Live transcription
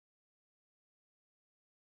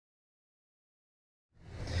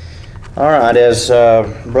All right, as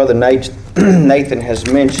Brother Nathan has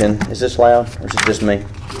mentioned, is this loud or is it just me?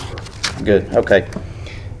 Good, okay.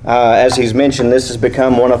 As he's mentioned, this has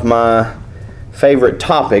become one of my favorite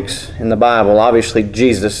topics in the Bible. Obviously,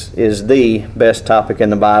 Jesus is the best topic in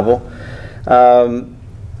the Bible.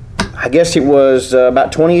 I guess it was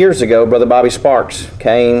about 20 years ago, Brother Bobby Sparks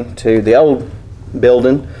came to the old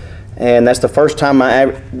building, and that's the first time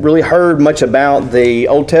I really heard much about the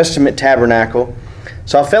Old Testament tabernacle.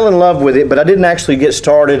 So I fell in love with it, but I didn't actually get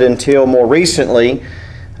started until more recently.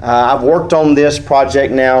 I've worked on this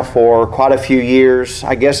project now for quite a few years.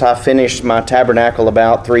 I guess I finished my tabernacle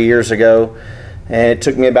about 3 years ago, and it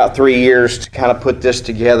took me about 3 years to kind of put this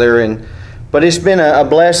together. But it's been a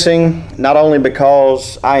blessing, not only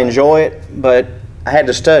because I enjoy it, but I had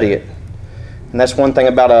to study it. And that's one thing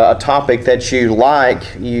about a topic that you like,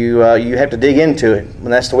 you have to dig into it. And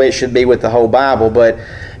that's the way it should be with the whole Bible. But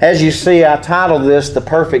as you see, I titled this The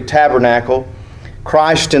Perfect Tabernacle,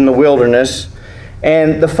 Christ in the Wilderness.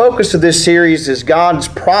 And the focus of this series is God's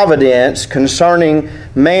providence concerning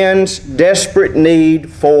man's desperate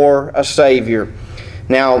need for a Savior.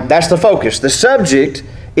 Now, that's the focus. The subject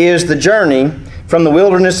is the journey from the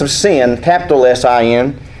wilderness of sin, capital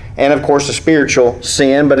S-I-N, and of course the spiritual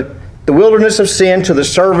sin, but the wilderness of sin to the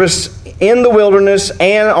service in the wilderness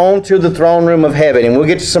and on to the throne room of heaven. And we'll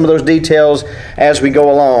get to some of those details as we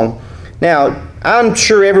go along. Now, I'm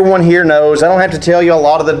sure everyone here knows, I don't have to tell you a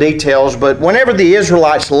lot of the details, but whenever the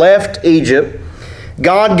Israelites left Egypt,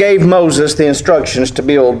 God gave Moses the instructions to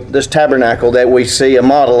build this tabernacle that we see a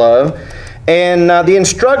model of. And the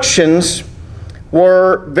instructions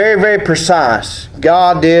were very, very precise.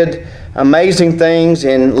 God did amazing things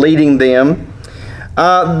in leading them.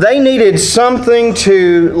 They needed something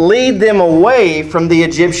to lead them away from the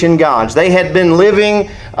Egyptian gods. They had been living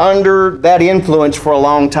under that influence for a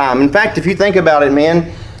long time. In fact, if you think about it,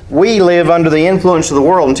 man, we live under the influence of the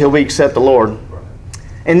world until we accept the Lord.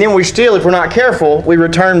 And then we still, if we're not careful, we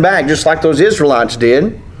return back just like those Israelites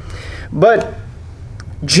did. But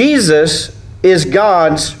Jesus is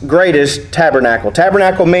God's greatest tabernacle.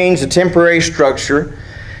 Tabernacle means a temporary structure,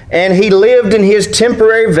 and He lived in His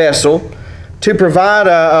temporary vessel to provide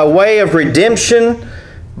a way of redemption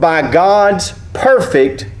by God's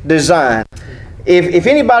perfect design. If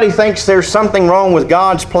anybody thinks there's something wrong with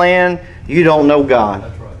God's plan, you don't know God.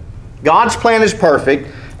 That's right. God's plan is perfect,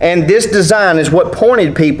 and this design is what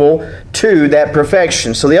pointed people to that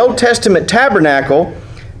perfection. So the Old Testament tabernacle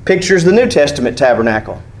pictures the New Testament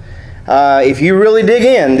tabernacle. If you really dig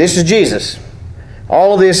in, this is Jesus.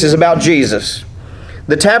 All of this is about Jesus.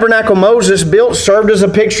 The tabernacle Moses built served as a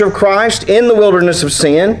picture of Christ in the wilderness of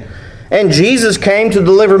sin, and Jesus came to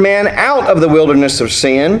deliver man out of the wilderness of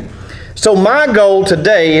sin. So my goal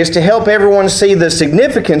today is to help everyone see the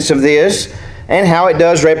significance of this and how it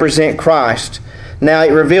does represent Christ. Now,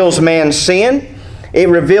 it reveals man's sin. It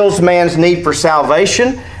reveals man's need for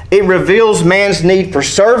salvation. It reveals man's need for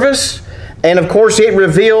service. And of course, it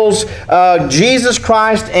reveals Jesus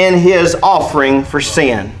Christ and His offering for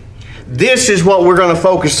sin. This is what we're going to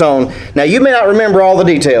focus on. Now, you may not remember all the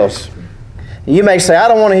details. You may say, I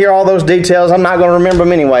don't want to hear all those details. I'm not going to remember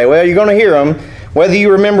them anyway. Well, you're going to hear them. Whether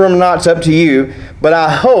you remember them or not, it's up to you. But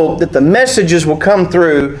I hope that the messages will come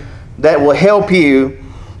through that will help you.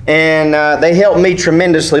 And they helped me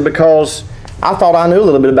tremendously because I thought I knew a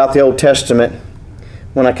little bit about the Old Testament.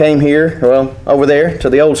 When I came here, well, over there to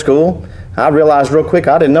the old school, I realized real quick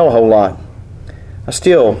I didn't know a whole lot. I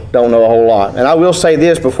still don't know a whole lot. And I will say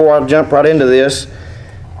this before I jump right into this.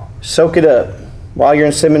 Soak it up. While you're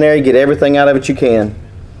in seminary, get everything out of it you can.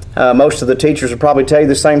 Most of the teachers will probably tell you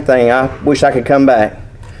the same thing. I wish I could come back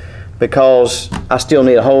because I still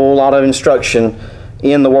need a whole lot of instruction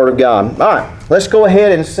in the Word of God. All right, let's go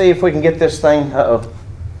ahead and see if we can get this thing. Uh-oh.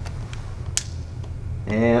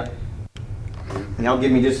 Yeah. Y'all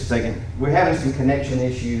give me just a second. We're having some connection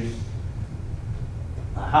issues.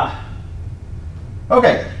 Aha.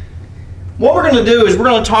 Okay, what we're going to do is we're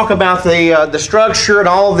going to talk about the structure and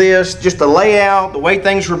all of this, just the layout, the way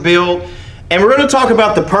things were built, and we're going to talk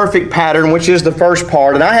about the perfect pattern, which is the first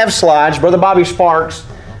part. And I have slides. Brother Bobby Sparks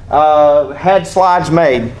had slides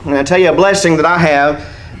made. And I tell you a blessing that I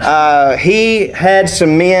have. He had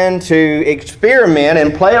some men to experiment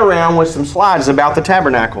and play around with some slides about the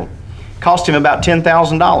tabernacle. Cost him about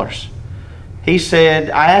 $10,000. He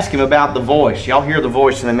said, I asked him about the voice. Y'all hear the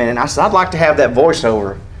voice in a minute. And I said, I'd like to have that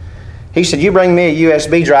voiceover. He said, you bring me a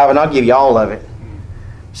USB drive and I'll give you all of it.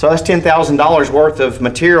 So that's $10,000 worth of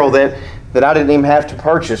material that I didn't even have to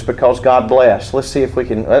purchase because God bless. Let's see if we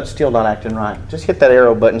can. That's still not acting right. Just hit that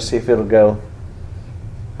arrow button and see if it'll go.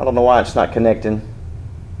 I don't know why it's not connecting.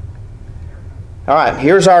 All right,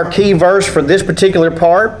 here's our key verse for this particular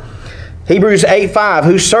part. Hebrews 8:5,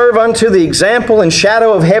 who serve unto the example and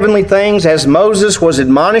shadow of heavenly things, as Moses was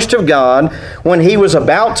admonished of God when he was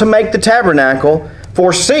about to make the tabernacle.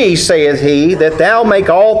 For see, saith he, that thou make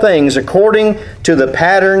all things according to the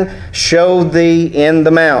pattern showed thee in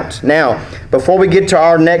the mount. Now, before we get to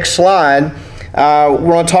our next slide, we're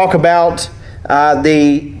going to talk about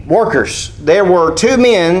the workers. There were two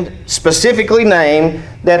men specifically named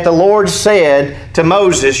that the Lord said to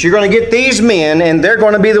Moses, you're going to get these men and they're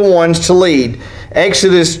going to be the ones to lead.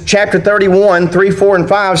 Exodus chapter 31, 3, 4, and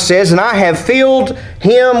 5 says, and I have filled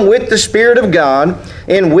him with the Spirit of God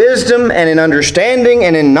in wisdom and in understanding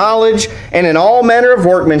and in knowledge and in all manner of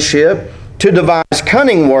workmanship, to devise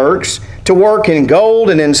cunning works, to work in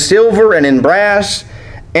gold and in silver and in brass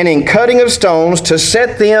and in cutting of stones, to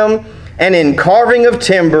set them, and in carving of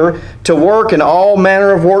timber, to work in all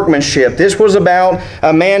manner of workmanship. This was about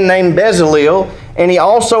a man named Bezalel, and he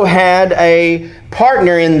also had a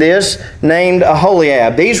partner in this named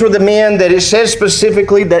Aholiab. These were the men that it says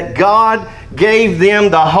specifically that God gave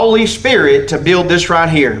them the Holy Spirit to build this right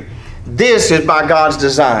here. This is by God's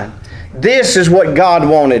design. This is what God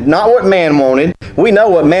wanted, not what man wanted. We know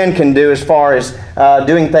what man can do as far as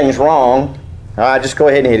doing things wrong. All right, just go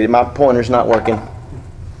ahead and hit it. My pointer's not working.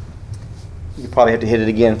 You probably have to hit it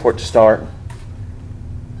again for it to start.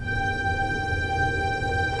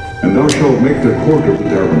 And thou shalt make the court of the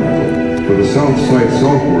tabernacle. For the south side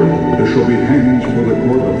southward there shall be hangings for the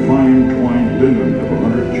court of fine twined linen of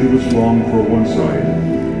 100 cubits long for one side.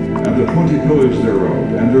 And the 20 pillars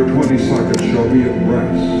thereof, and their 20 sockets shall be of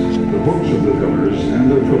brass. The hooks of the pillars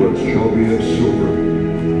and their fillets shall be of silver.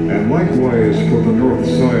 And likewise for the north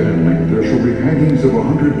side in length there shall be hangings of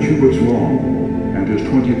 100 cubits long, and his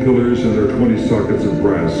 20 pillars and their 20 sockets of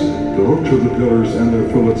brass, the hooks of the pillars and their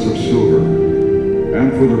fillets of silver.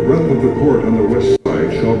 And for the breadth of the court on the west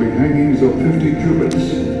side shall be hangings of 50 cubits,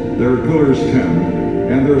 their pillars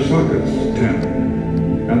 10, and their sockets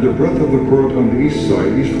 10. And the breadth of the court on the east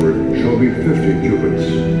side eastward shall be 50 cubits.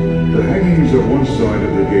 The hangings of one side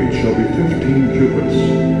of the gate shall be 15 cubits,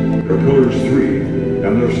 their pillars 3,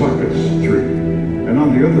 and their sockets 3. And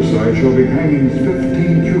on the other side shall be hangings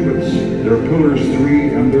 15 cubits, their pillars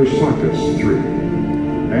 3, and their sockets 3.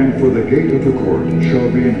 And for the gate of the court shall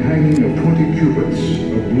be an hanging of 20 cubits,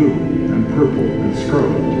 of blue, and purple, and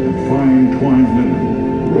scarlet, and fine twined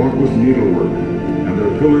linen, wrought with needlework. And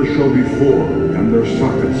their pillars shall be 4, and their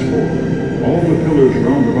sockets 4. All the pillars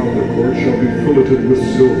round about the court shall be filleted with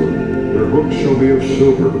silver. Their hooks shall be of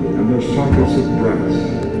silver, and their sockets of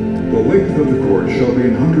brass. The length of the court shall be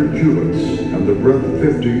 100 cubits, and the breadth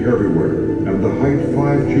 50 everywhere, and the height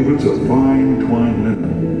 5 cubits of fine twined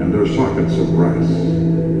linen, and their sockets of brass.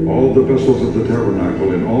 All the vessels of the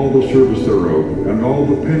tabernacle in all the service thereof, and all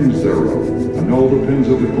the pins thereof, and all the pins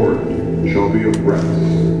of the court shall be of brass.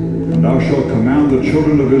 And thou shalt command the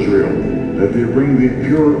children of Israel that they bring thee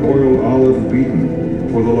pure oil olive beaten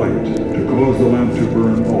for the light, to cause the lamp to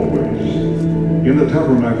burn always. In the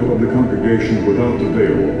tabernacle of the congregation without the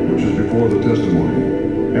veil, which is before the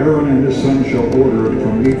testimony, Aaron and his son shall order it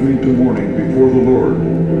from evening to morning before the Lord.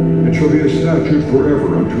 It shall be a statute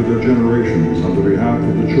forever unto their generations on the behalf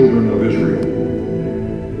of the children of Israel.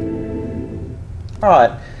 All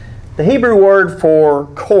right. The Hebrew word for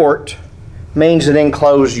court means an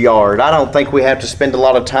enclosed yard. I don't think we have to spend a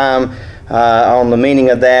lot of time on the meaning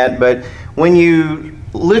of that, but when you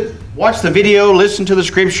watch the video, listen to the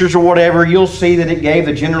scriptures or whatever, you'll see that it gave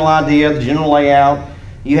the general idea, the general layout.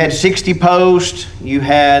 You had 60 posts, you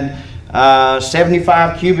had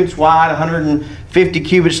 75 cubits wide, 150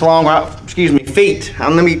 cubits long, feet.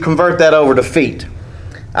 Let me convert that over to feet.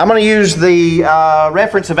 I'm going to use the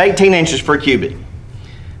reference of 18 inches per cubit.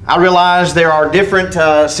 I realize there are different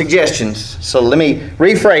suggestions, so let me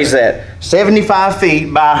rephrase that. 75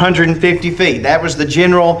 feet by 150 feet. That was the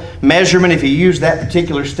general measurement if you use that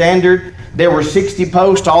particular standard. There were 60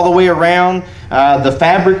 posts all the way around. The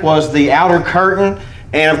fabric was the outer curtain.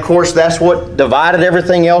 And of course, that's what divided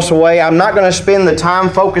everything else away. I'm not going to spend the time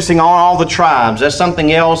focusing on all the tribes. That's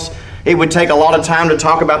something else. It would take a lot of time to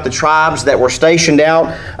talk about the tribes that were stationed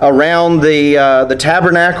out around the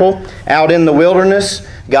tabernacle, out in the wilderness.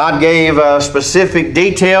 God gave specific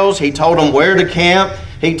details. He told them where to camp.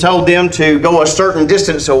 He told them to go a certain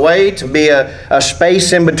distance away, to be a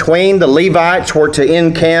space in between. The Levites were to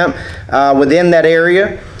encamp within that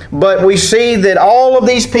area. But we see that all of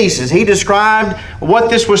these pieces, he described what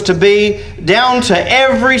this was to be down to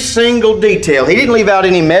every single detail. He didn't leave out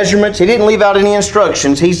any measurements. He didn't leave out any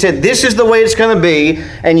instructions. He said, this is the way it's going to be,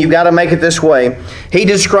 and you've got to make it this way. He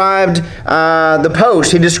described the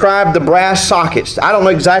posts. He described the brass sockets. I don't know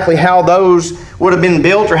exactly how those would have been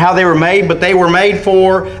built or how they were made, but they were made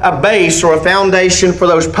for a base or a foundation for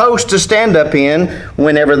those posts to stand up in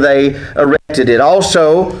whenever they erected it.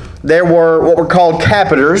 Also, there were what were called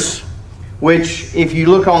capiters, which if you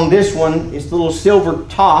look on this one, it's the little silver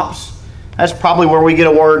tops. That's probably where we get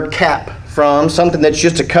a word cap from, something that's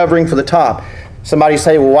just a covering for the top. Somebody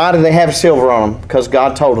say, well, why do they have silver on them? Because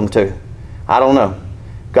God told them to. I don't know.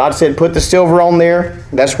 God said put the silver on there.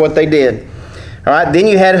 That's what they did. All right, then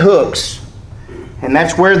you had hooks. And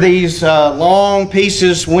that's where these long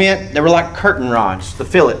pieces went. They were like curtain rods, the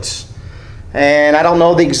fillets. And I don't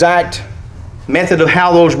know the exact method of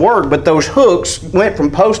how those work, but those hooks went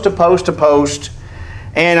from post to post to post.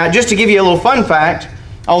 And just to give you a little fun fact,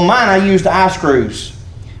 on mine I used eye screws.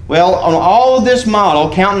 Well, on all of this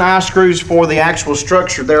model, counting eye screws for the actual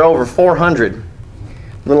structure, there are over 400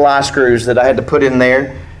 little eye screws that I had to put in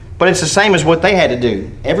there. But it's the same as what they had to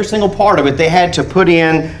do. Every single part of it, they had to put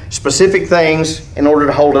in specific things in order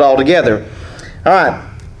to hold it all together. All right.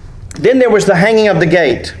 Then there was the hanging of the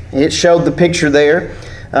gate. It showed the picture there,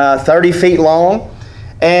 30 feet long.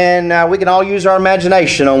 And we can all use our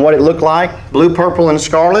imagination on what it looked like. Blue, purple, and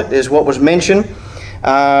scarlet is what was mentioned.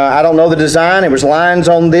 I don't know the design. It was lines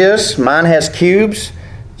on this. Mine has cubes.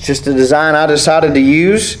 It's just a design I decided to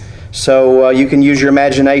use. So you can use your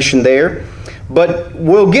imagination there. But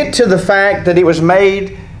we'll get to the fact that it was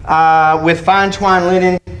made with fine twine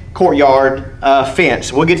linen courtyard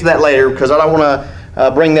fence. We'll get to that later because I don't want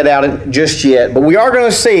to bring that out just yet. But we are going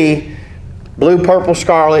to see blue, purple,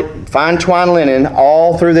 scarlet, fine twine linen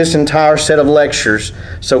all through this entire set of lectures.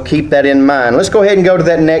 So keep that in mind. Let's go ahead and go to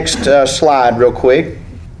that next slide real quick.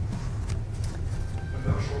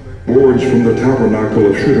 Boards from the tabernacle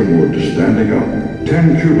of shittim wood standing up.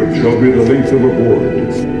 10 cubits shall be the length of a board,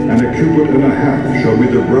 and a cubit and a half shall be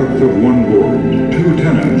the breadth of one board. 2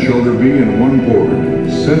 tenons shall there be in one board,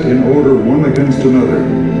 set in order one against another.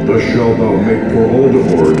 Thus shalt thou make for all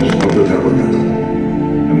the boards of the tabernacle.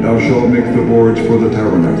 And thou shalt make the boards for the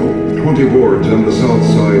tabernacle, 20 boards on the south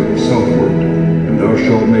side southward. And thou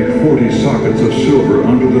shalt make 40 sockets of silver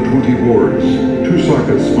under the 20 boards, 2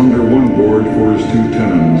 sockets under one board for his 2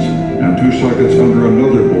 tenons, and 2 sockets under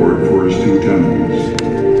another board for his 2 tenons.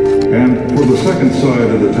 And for the second side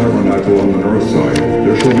of the tabernacle on the north side,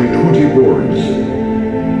 there shall be 20 boards,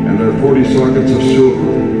 and there are 40 sockets of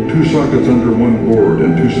silver, 2 sockets under one board,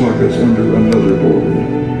 and 2 sockets under another board.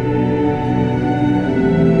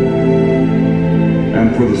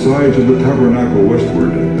 And for the sides of the tabernacle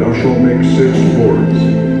westward, thou shalt make 6 boards,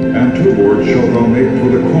 and 2 boards shalt thou make for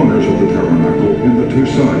the corners of the tabernacle in the 2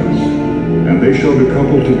 sides, and they shall be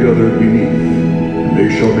coupled together beneath. And they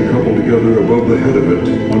shall be coupled together above the head of it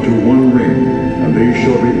unto one ring, and they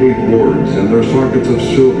shall be 8 boards, and their sockets of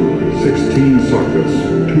silver, 16 sockets,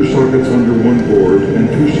 2 sockets under one board, and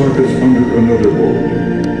 2 sockets under another board.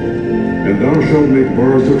 And thou shalt make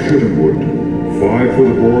bars of shittim wood, 5 for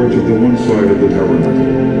the boards of the one side of the tabernacle,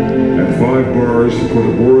 and 5 bars for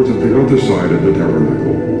the boards of the other side of the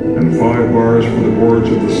tabernacle, and 5 bars for the boards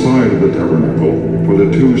of the side of the tabernacle, for the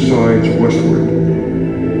 2 sides westward.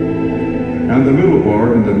 And the middle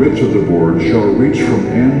bar in the midst of the board shall reach from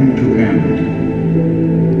end to end.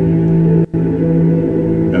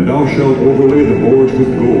 And thou shalt overlay the boards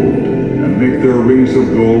with gold, and make their rings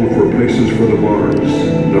of gold for places for the bars.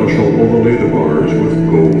 And thou shalt overlay the bars with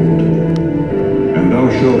gold. And thou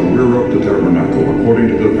shalt rear up the tabernacle according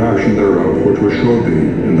to the fashion thereof which was showed thee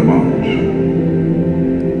in the mount.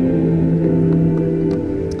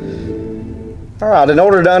 All right, in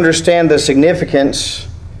order to understand the significance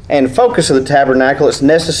and focus of the tabernacle, it's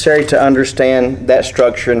necessary to understand that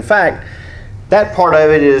structure. In fact, that part of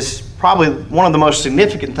it is probably one of the most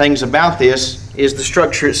significant things about this is the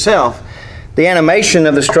structure itself. The animation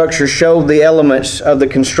of the structure showed the elements of the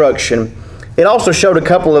construction. It also showed a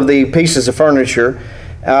couple of the pieces of furniture.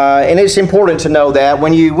 And it's important to know that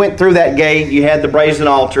when you went through that gate, you had the brazen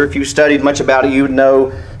altar. If you studied much about it, you would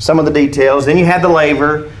know some of the details. Then you had the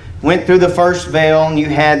laver, went through the first veil, and you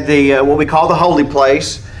had the what we call the holy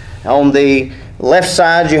place. On the left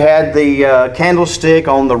side, you had the candlestick.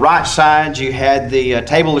 On the right side, you had the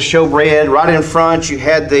table of showbread. Right in front, you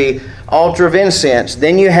had the altar of incense.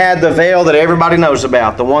 Then you had the veil that everybody knows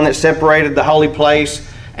about, the one that separated the holy place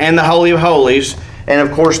and the Holy of Holies. And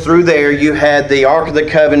of course, through there, you had the Ark of the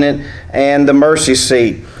Covenant and the mercy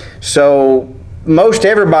seat. So most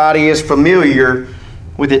everybody is familiar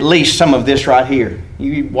with at least some of this right here.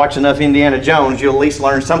 You watch enough Indiana Jones, you'll at least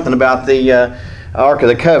learn something about the Ark of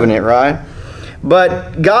the Covenant, right?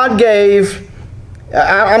 But God gave,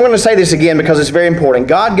 I'm going to say this again because it's very important.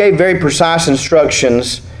 God gave very precise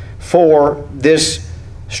instructions for this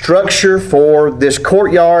structure, for this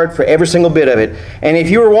courtyard, for every single bit of it. And if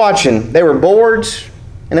you were watching, there were boards,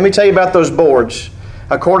 and let me tell you about those boards.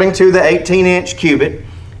 According to the 18-inch cubit,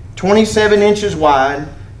 27 inches wide,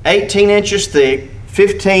 18 inches thick,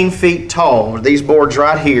 15 feet tall, these boards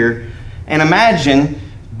right here. And imagine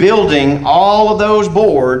building all of those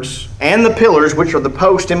boards and the pillars, which are the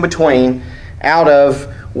posts in between, out of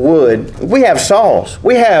wood. We have saws.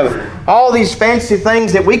 We have all these fancy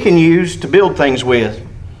things that we can use to build things with.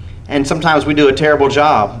 And sometimes we do a terrible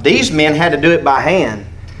job. These men had to do it by hand.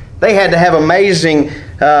 They had to have amazing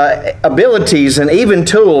abilities and even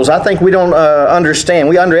tools. I think we don't understand.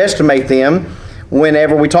 We underestimate them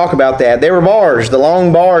whenever we talk about that. There were bars, the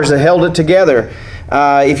long bars that held it together.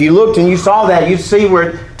 If you looked and you saw that, you'd see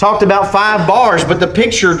where it talked about 5 bars, but the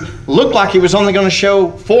picture looked like it was only going to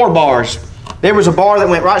show 4 bars. There was a bar that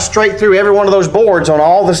went right straight through every one of those boards on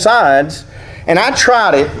all the sides. And I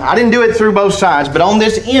tried it. I didn't do it through both sides, but on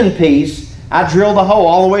this end piece, I drilled a hole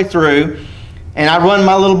all the way through, and I run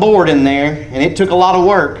my little board in there, and it took a lot of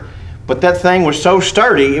work. But that thing was so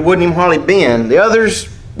sturdy, it wouldn't even hardly bend. The others,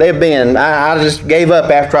 they bend. I just gave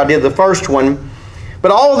up after I did the first one.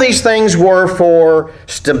 But all of these things were for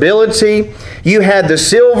stability. You had the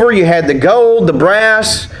silver, you had the gold, the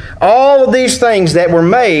brass, all of these things that were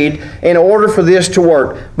made in order for this to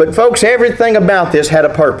work. But folks, everything about this had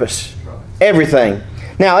a purpose. Everything.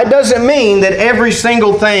 Now, it doesn't mean that every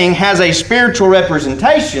single thing has a spiritual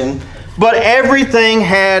representation, but everything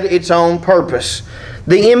had its own purpose.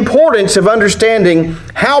 The importance of understanding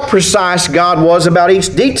how precise God was about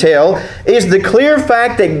each detail is the clear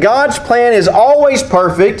fact that God's plan is always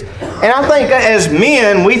perfect. And I think as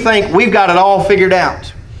men, we think we've got it all figured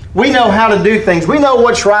out. We know how to do things. We know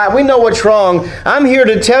what's right. We know what's wrong. I'm here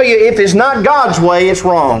to tell you, if it's not God's way, it's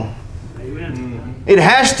wrong. Amen. It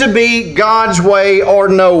has to be God's way or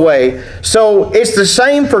no way. So it's the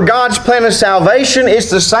same for God's plan of salvation. It's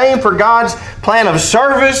the same for God's plan of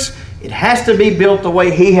service. It has to be built the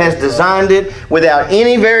way He has designed it without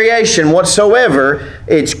any variation whatsoever.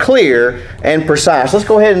 It's clear and precise. Let's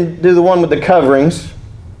go ahead and do the one with the coverings.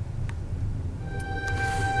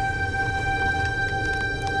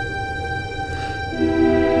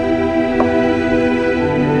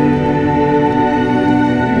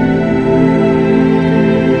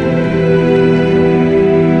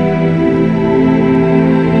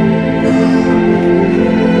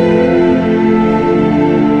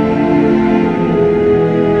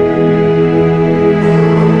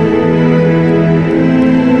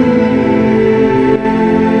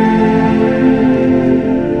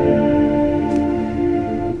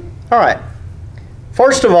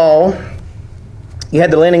 First of all, you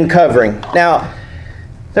had the linen covering. Now,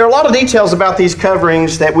 there are a lot of details about these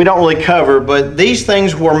coverings that we don't really cover, but these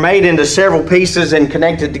things were made into several pieces and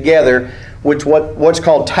connected together with what's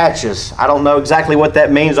called tatches. I don't know exactly what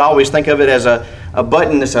that means. I always think of it as a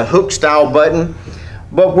button. It's a hook-style button.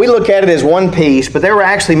 But we look at it as one piece, but there were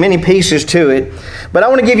actually many pieces to it. But I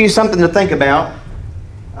want to give you something to think about.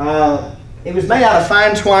 It was made out of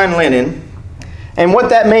fine twine linen. And what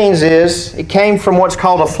that means is it came from what's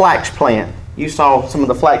called a flax plant. You saw some of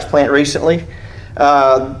the flax plant recently.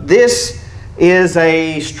 This is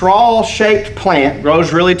a straw-shaped plant,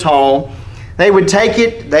 grows really tall. They would take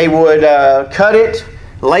it, they would cut it,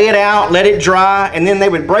 lay it out, let it dry, and then they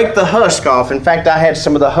would break the husk off. In fact, I had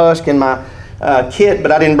some of the husk in my kit,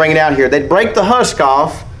 but I didn't bring it out here. They'd break the husk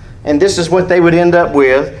off, and this is what they would end up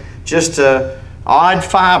with, just an odd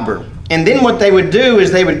fiber. And then what they would do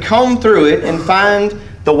is they would comb through it and find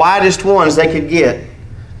the widest ones they could get.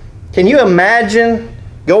 Can you imagine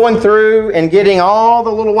going through and getting all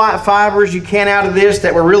the little white fibers you can out of this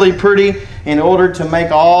that were really pretty in order to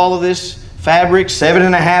make all of this fabric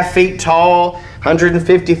 7.5 feet tall,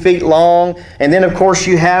 150 feet long, and then of course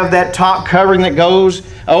you have that top covering that goes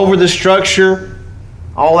over the structure,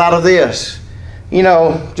 all out of this. You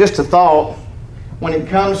know, just a thought, when it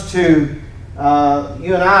comes to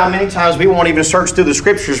you and I, many times we won't even search through the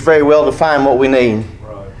scriptures very well to find what we need.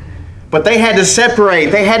 Right. But they had to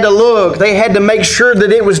separate, they had to look, they had to make sure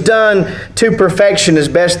that it was done to perfection as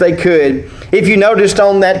best they could. If you noticed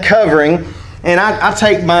on that covering, and I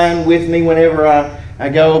take mine with me whenever I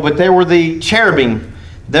go, but there were the cherubim.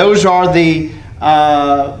 Those are the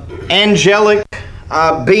angelic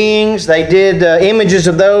beings. They did images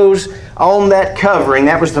of those on that covering.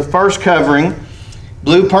 That was the first covering.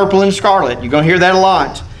 Blue, purple, and scarlet. You're going to hear that a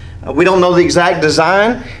lot. We don't know the exact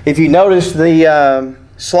design. If you notice the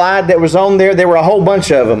slide that was on there, there were a whole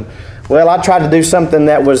bunch of them. Well, I tried to do something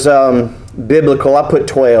that was biblical. I put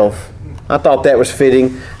 12. I thought that was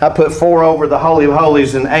fitting. I put 4 over the Holy of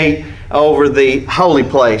Holies and 8 over the holy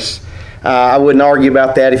place. I wouldn't argue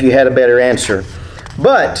about that if you had a better answer.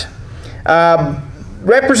 But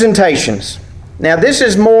representations. Now this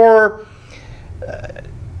is more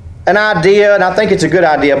an idea, and I think it's a good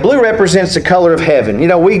idea. Blue represents the color of heaven. You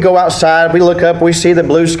know, we go outside, we look up, we see the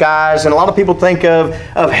blue skies, and a lot of people think of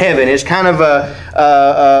heaven. It's kind of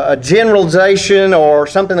a generalization or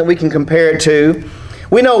something that we can compare it to.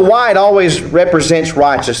 We know white always represents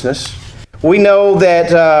righteousness. We know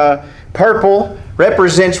that purple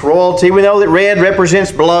represents royalty. We know that red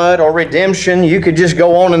represents blood or redemption. You could just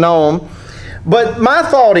go on and on. But my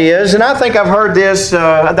thought is, and I think I've heard this,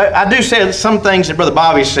 I do say some things that Brother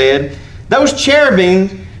Bobby said, those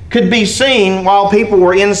cherubim could be seen while people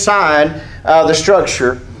were inside the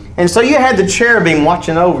structure. And so you had the cherubim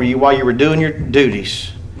watching over you while you were doing your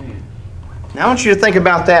duties. Now I want you to think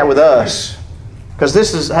about that with us. Because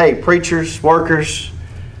this is, hey, preachers, workers,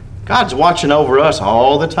 God's watching over us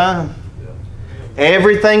all the time.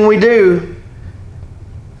 Everything we do.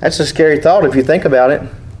 That's a scary thought if you think about it.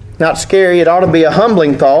 Not scary, it ought to be a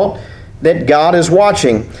humbling thought that God is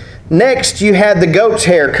watching. Next, you had the goat's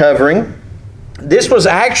hair covering. This was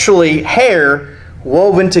actually hair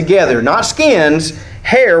woven together, not skins,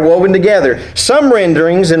 hair woven together. Some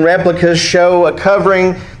renderings and replicas show a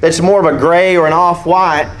covering that's more of a gray or an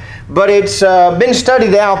off-white, but it's been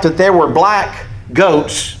studied out that there were black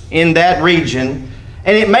goats in that region,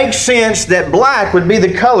 and it makes sense that black would be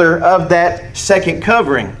the color of that second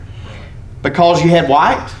covering because you had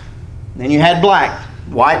white and you had black.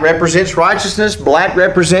 White represents righteousness, black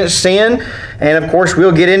represents sin, and of course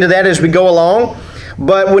we'll get into that as we go along.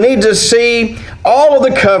 But we need to see all of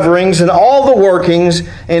the coverings and all the workings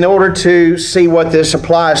in order to see what this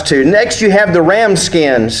applies to. Next you have the ram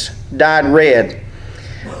skins dyed red.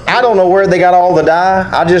 I don't know where they got all the dye.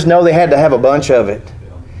 I just know they had to have a bunch of it.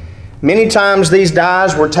 Many times these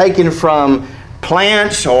dyes were taken from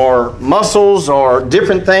plants or mussels or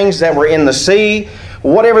different things that were in the sea.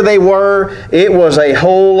 Whatever they were, it was a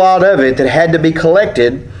whole lot of it that had to be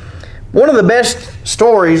collected. One of the best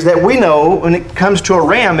stories that we know when it comes to a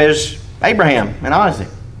ram is Abraham and Isaac.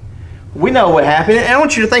 We know what happened. And I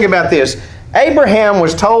want you to think about this. Abraham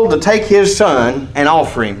was told to take his son and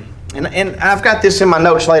offer him. And I've got this in my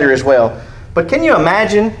notes later as well. But can you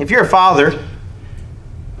imagine if you're a father,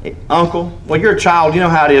 uncle, well, you're a child, you know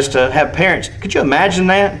how it is to have parents. Could you imagine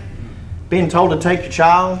that? Being told to take your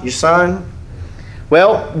child, your son?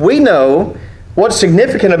 Well, we know what's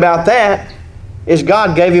significant about that is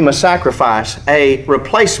God gave him a sacrifice, a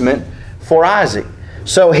replacement for Isaac.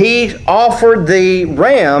 So he offered the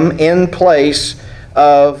ram in place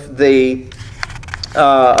of his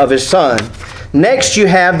son. Next you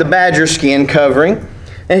have the badger skin covering,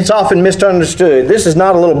 and it's often misunderstood. This is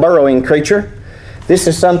not a little burrowing creature. This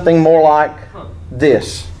is something more like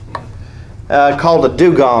this, called a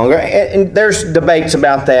dugong. And there's debates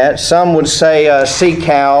about that. Some would say sea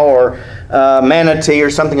cow or manatee or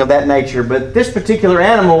something of that nature. But this particular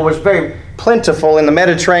animal was very plentiful in the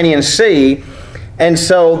Mediterranean Sea. And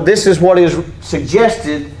so this is what is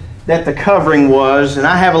suggested that the covering was. And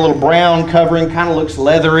I have a little brown covering, kind of looks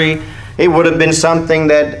leathery. It would have been something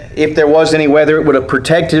that if there was any weather, it would have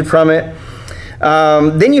protected from it.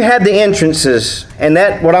 Then you had the entrances, and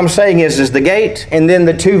that, what I'm saying is the gate and then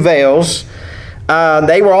the two veils.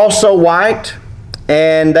 They were also white,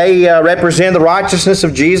 and they represent the righteousness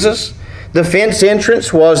of Jesus. The fence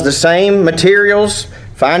entrance was the same materials,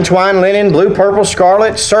 fine twined linen, blue, purple,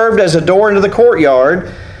 scarlet, served as a door into the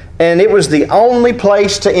courtyard, and it was the only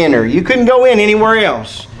place to enter. You couldn't go in anywhere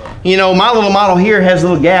else. You know, my little model here has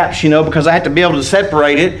little gaps, you know, because I had to be able to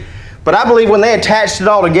separate it. But I believe when they attached it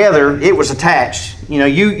all together, it was attached. You know,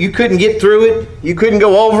 you couldn't get through it. You couldn't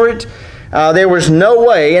go over it. There was no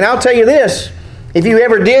way. And I'll tell you this, if you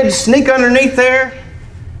ever did sneak underneath there,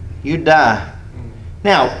 you'd die.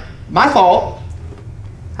 Now, my thought,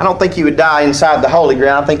 I don't think you would die inside the holy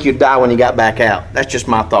ground. I think you'd die when you got back out. That's just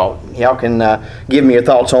my thought. Y'all can give me your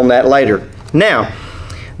thoughts on that later. Now,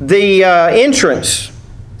 the entrance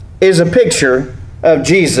is a picture of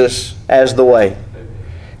Jesus as the way.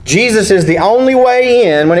 Jesus is the only way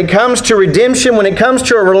in. When it comes to redemption, when it comes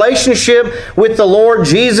to a relationship with the Lord,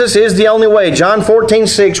 Jesus is the only way. John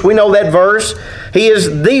 14:6, we know that verse. He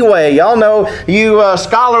is the way. Y'all know, you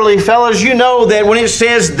scholarly fellas, you know that when it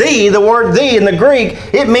says the word the in the Greek,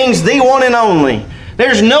 it means the one and only.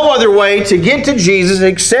 There's no other way to get to Jesus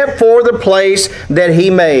except for the place that He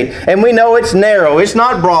made. And we know it's narrow. It's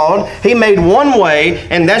not broad. He made one way,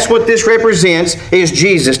 and that's what this represents, is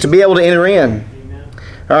Jesus, to be able to enter in.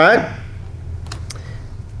 All right?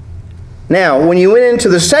 Now, when you went into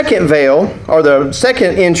the second veil, or the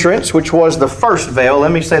second entrance, which was the first veil,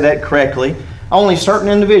 let me say that correctly, only certain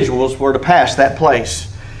individuals were to pass that place.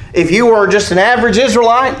 If you were just an average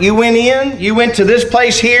Israelite, you went in, you went to this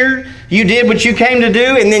place here, you did what you came to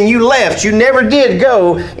do, and then you left. You never did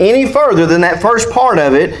go any further than that first part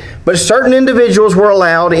of it, but certain individuals were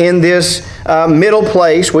allowed in this middle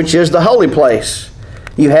place, which is the holy place.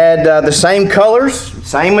 You had the same colors,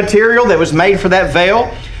 same material that was made for that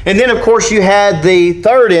veil. And then, of course, you had the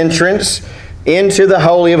third entrance into the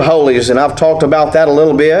Holy of Holies. And I've talked about that a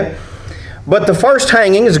little bit. But the first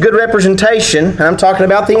hanging is a good representation, and I'm talking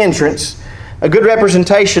about the entrance, a good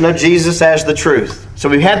representation of Jesus as the truth. So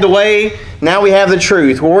we've had the way, now we have the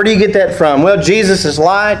truth. Well, where do you get that from? Well, Jesus is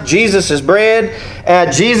light, Jesus is bread,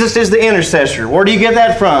 Jesus is the intercessor. Where do you get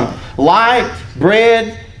that from? Light,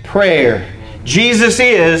 bread, prayer. Jesus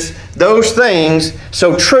is those things.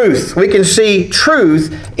 So truth, we can see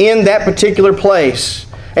truth in that particular place.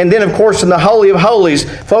 And then, of course, in the Holy of Holies,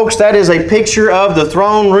 folks, that is a picture of the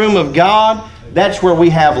throne room of God. That's where we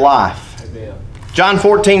have life. Amen. John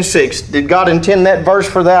 14:6. Did God intend that verse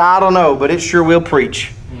for that? I don't know, but it sure will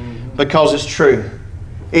preach. Because it's true.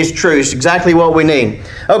 It's true. It's exactly what we need.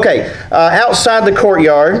 Okay, outside the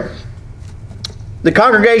courtyard, the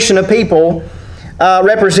congregation of people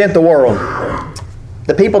represent the world.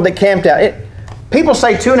 The people that camped out. People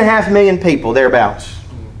say 2.5 million people, thereabouts,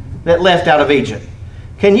 that left out of Egypt.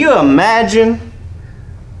 Can you imagine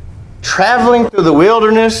traveling through the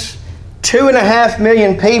wilderness, 2.5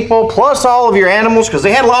 million people, plus all of your animals, because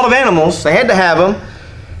they had a lot of animals, they had to have them.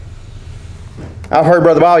 I've heard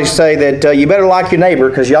Brother Bobby say that you better like your neighbor,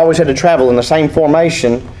 because you always had to travel in the same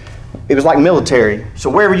formation. It was like military.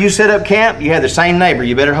 So wherever you set up camp, you had the same neighbor.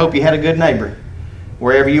 You better hope you had a good neighbor,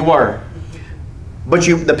 wherever you were. But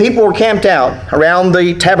the people were camped out around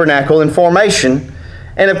the tabernacle in formation,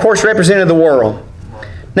 and of course represented the world.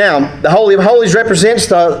 Now, the Holy of Holies represents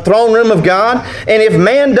the throne room of God, and if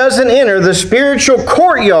man doesn't enter the spiritual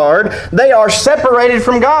courtyard, they are separated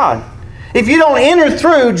from God. If you don't enter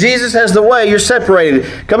through Jesus as the way, you're separated.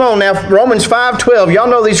 Come on now, Romans 5:12. Y'all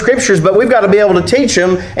know these scriptures, but we've got to be able to teach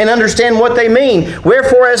them and understand what they mean.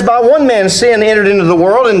 Wherefore, as by one man sin entered into the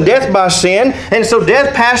world, and death by sin, and so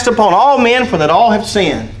death passed upon all men, for that all have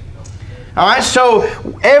sinned. All right, so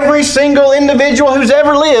every single individual who's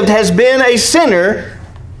ever lived has been a sinner,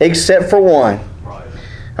 except for one.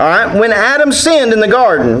 All right, when Adam sinned in the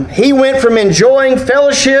garden, he went from enjoying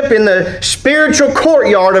fellowship in the spiritual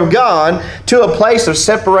courtyard of God to a place of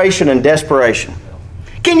separation and desperation.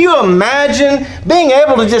 Can you imagine being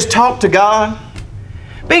able to just talk to God?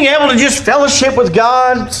 Being able to just fellowship with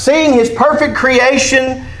God, seeing His perfect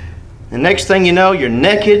creation. The next thing you know, you're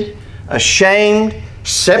naked, ashamed,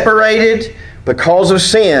 separated because of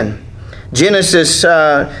sin. Genesis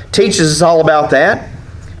teaches us all about that.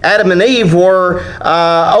 Adam and Eve were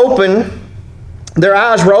open, their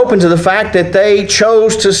eyes were open to the fact that they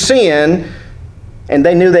chose to sin, and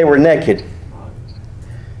they knew they were naked.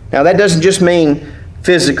 Now that doesn't just mean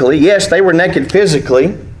physically. Yes, they were naked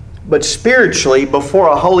physically, but spiritually, before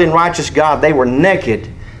a holy and righteous God, they were naked.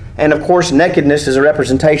 And of course, nakedness is a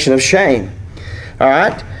representation of shame. All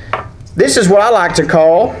right? This is what I like to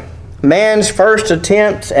call man's first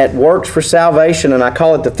attempt at works for salvation, and I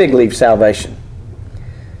call it the fig leaf salvation.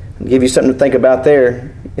 I'll give you something to think about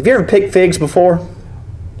there. Have you ever picked figs before?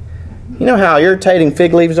 You know how irritating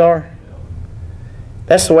fig leaves are?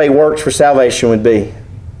 That's the way works for salvation would be.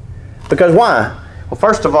 Because why? Well,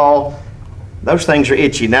 first of all, those things are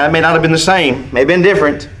itchy. Now, it may not have been the same. It may have been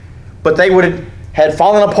different. But they would have had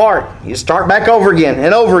fallen apart. You start back over again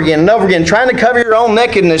and over again and over again, trying to cover your own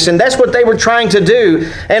nakedness. And that's what they were trying to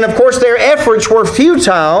do. And of course, their efforts were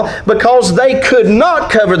futile because they could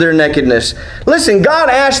not cover their nakedness. Listen, God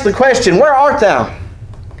asked the question, "Where art thou?"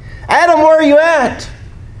 Adam, where are you at?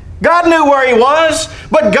 God knew where he was,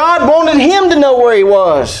 but God wanted him to know where he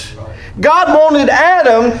was. God wanted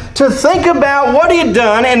Adam to think about what he had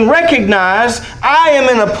done and recognize, I am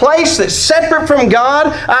in a place that's separate from God.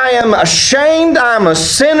 I am ashamed. I am a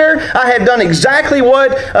sinner. I have done exactly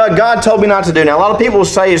what God told me not to do. Now, a lot of people will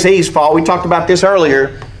say it's Eve's fault. We talked about this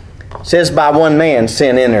earlier. It says, by one man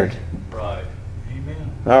sin entered. Right.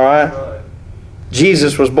 Amen. All right? Right.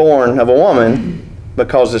 Jesus was born of a woman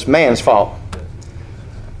because it's man's fault.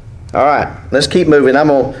 All right. Let's keep moving. I'm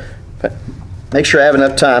going to make sure I have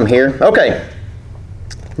enough time here. Okay.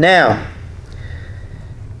 Now,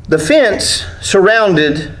 The fence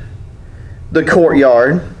surrounded the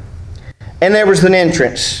courtyard, and there was an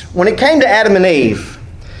entrance. When it came to Adam and Eve,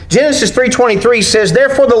 Genesis 3:23 says,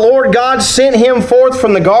 "Therefore the Lord God sent him forth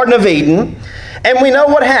from the Garden of Eden." And we know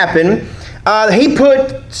what happened. He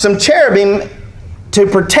put some cherubim to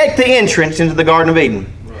protect the entrance into the Garden of Eden.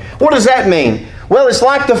 What does that mean? Well, it's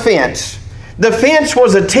like the fence. The fence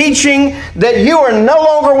was a teaching that you are no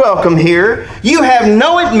longer welcome here. You have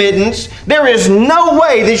no admittance. There is no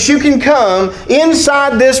way that you can come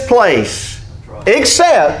inside this place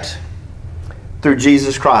except through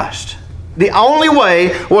Jesus Christ. The only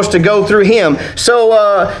way was to go through Him.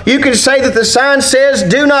 So you can say that the sign says,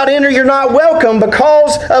 "Do not enter, you're not welcome,"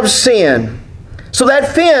 because of sin. So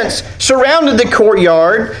that fence surrounded the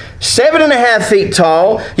courtyard, 7.5 feet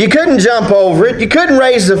tall. You couldn't jump over it. You couldn't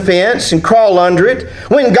raise the fence and crawl under it.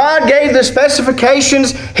 When God gave the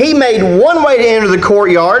specifications, He made one way to enter the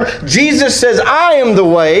courtyard. Jesus says, "I am the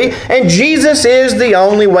way," and Jesus is the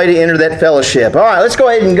only way to enter that fellowship. All right, let's go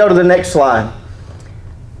ahead and go to the next slide.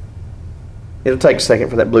 It'll take a second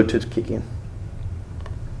for that Bluetooth to kick in.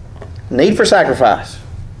 Need for sacrifice.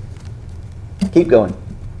 Keep going.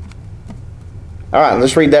 All right,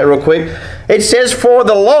 let's read that real quick. It says, "For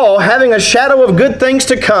the law, having a shadow of good things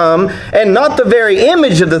to come, and not the very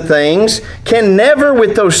image of the things, can never,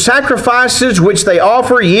 with those sacrifices which they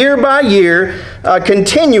offer year by year,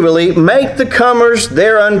 continually make the comers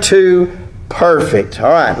thereunto perfect."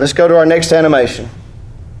 All right, let's go to our next animation.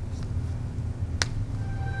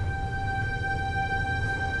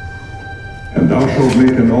 And thou shalt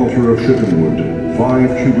make an altar of shittim wood, 5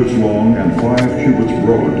 cubits long and 5 cubits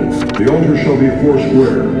broad. The altar shall be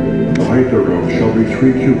foursquare, and the height thereof shall be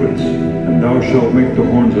 3 cubits. And thou shalt make the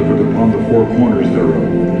horns of it upon the 4 corners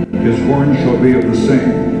thereof. His horns shall be of the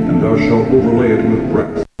same, and thou shalt overlay it with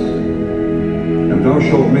brass. And thou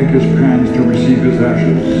shalt make his pans to receive his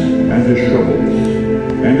ashes, and his shovels,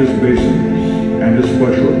 and his basins, and his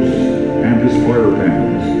fleshhooks, and his fire pans.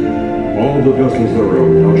 All the vessels thereof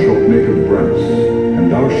thou shalt make of brass,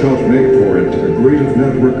 and thou shalt make for it a great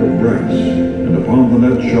network of brass, and upon the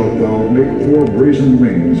net shalt thou make 4 brazen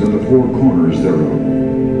rings in the 4 corners thereof.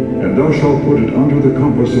 And thou shalt put it under the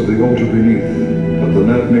compass of the altar beneath, that the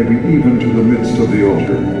net may be even to the midst of the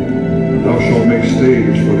altar. And thou shalt make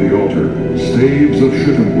staves for the altar, staves of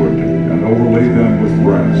shittim wood, and overlay them with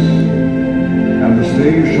brass. And the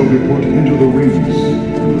staves shall be put into the rings,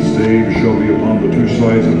 and the staves shall be upon the 2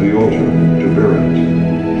 sides of the altar, to bear it.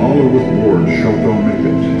 Hollow with boards shalt thou make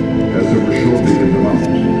it, as they were showed thee in the mount,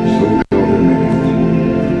 so shalt thou make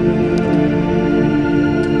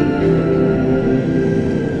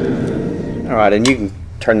it. All right, and you can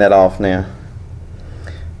turn that off now.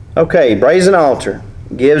 Okay, brazen altar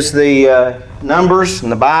gives the numbers in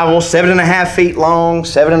the Bible: 7.5 feet long,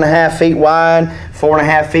 7.5 feet wide,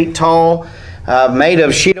 4.5 feet tall. Made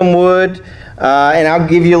of shittim wood, and I'll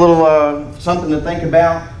give you a little something to think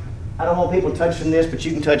about. I don't want people touching this, but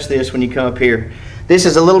you can touch this when you come up here. This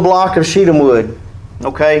is a little block of shittim wood,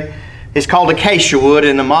 okay? It's called acacia wood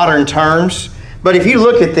in the modern terms, but if you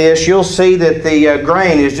look at this, you'll see that the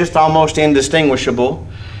grain is just almost indistinguishable.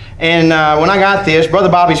 And when I got this, Brother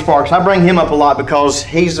Bobby Sparks, I bring him up a lot because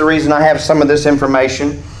he's the reason I have some of this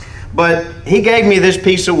information, but he gave me this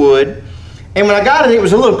piece of wood. And when I got it, it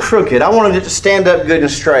was a little crooked. I wanted it to stand up good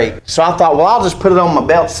and straight. So I thought, well, I'll just put it on my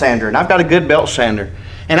belt sander. And I've got a good belt sander.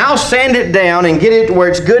 And I'll sand it down and get it to where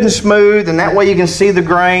it's good and smooth, and that way you can see the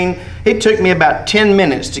grain. It took me about 10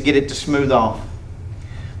 minutes to get it to smooth off.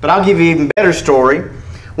 But I'll give you an even better story.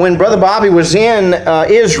 When Brother Bobby was in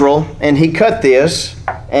Israel, and he cut this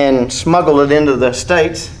and smuggled it into the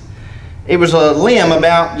States, it was a limb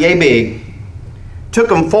about yay big. Took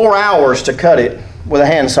them 4 hours to cut it with a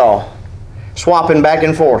handsaw. Swapping back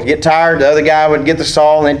and forth. Get tired, the other guy would get the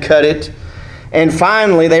saw and then cut it. And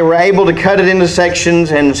finally, they were able to cut it into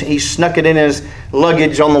sections, and he snuck it in his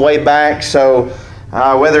luggage on the way back. So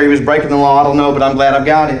whether he was breaking the law, I don't know, but I'm glad I've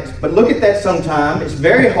got it. But look at that sometime. It's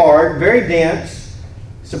very hard, very dense.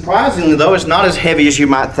 Surprisingly, though, it's not as heavy as you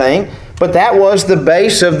might think. But that was the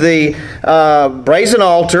base of the brazen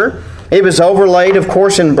altar. It was overlaid, of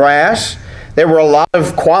course, in brass. There were a lot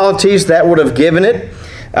of qualities that would have given it.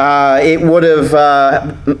 It would have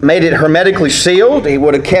made it hermetically sealed. It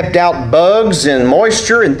would have kept out bugs and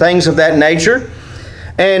moisture and things of that nature.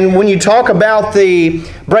 And when you talk about the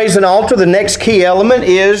brazen altar, the next key element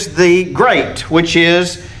is the grate, which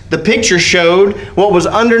is the picture showed what was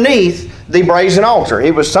underneath the brazen altar.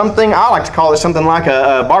 It was something, I like to call it something like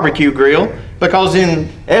a barbecue grill, because in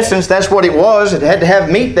essence that's what it was. It had to have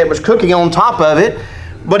meat that was cooking on top of it.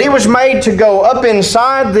 but it was made to go up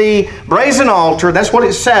inside the brazen altar. That's what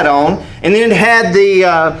it sat on. And then it had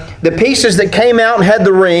the pieces that came out and had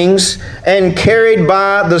the rings and carried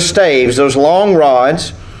by the staves, those long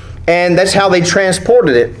rods. And that's how they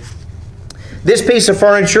transported it. This piece of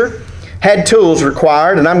furniture had tools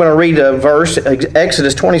required, and I'm going to read a verse.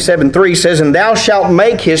 Exodus 27:3 says, "And thou shalt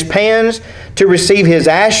make his pans to receive his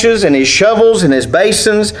ashes, and his shovels, and his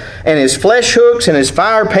basins, and his flesh hooks, and his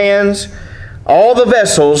fire pans. All the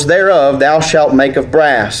vessels thereof thou shalt make of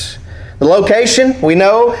brass." The location, we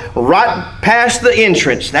know, right past the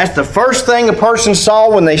entrance. That's the first thing a person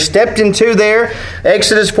saw when they stepped into there.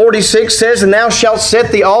 Exodus 46 says, "And thou shalt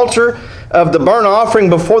set the altar of the burnt offering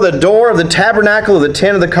before the door of the tabernacle of the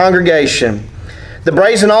tent of the congregation." The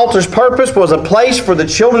brazen altar's purpose was a place for the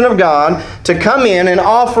children of God to come in and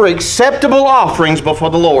offer acceptable offerings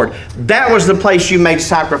before the Lord. That was the place you made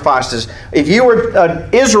sacrifices. If you were an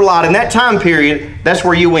Israelite in that time period, that's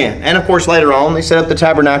where you went. And of course later on, they set up the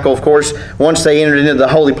tabernacle, of course, once they entered into the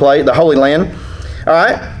holy place, the Holy Land. All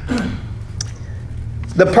right?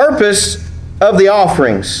 The purpose of the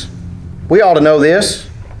offerings. We ought to know this.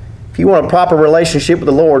 If you want a proper relationship with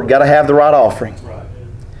the Lord, you've got to have the right offering.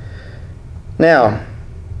 Now,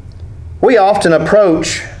 we often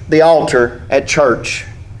approach the altar at church.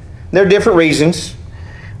 There are different reasons.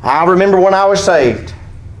 I remember when I was saved.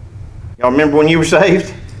 Y'all remember when you were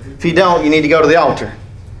saved? If you don't, you need to go to the altar.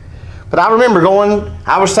 But I remember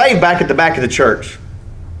I was saved back at the back of the church.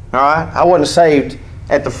 All right? I wasn't saved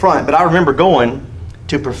at the front, but I remember going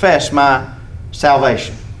to profess my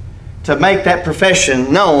salvation, to make that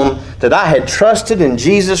profession known that I had trusted in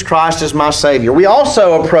Jesus Christ as my Savior. We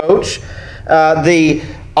also approach the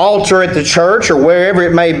altar at the church or wherever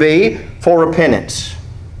it may be for repentance.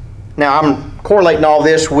 Now, I'm correlating all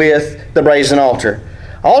this with the brazen altar.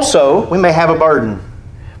 Also, we may have a burden.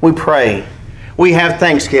 We pray. We have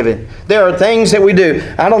thanksgiving. There are things that we do.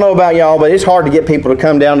 I don't know about y'all, but it's hard to get people to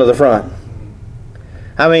come down to the front.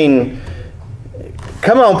 I mean,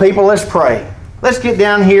 come on, people, let's pray. Let's get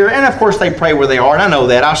down here. And of course, they pray where they are. And I know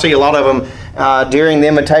that. I see a lot of them during the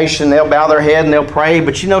invitation. They'll bow their head and they'll pray.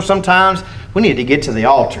 But you know, sometimes we need to get to the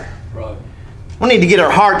altar. Right. We need to get our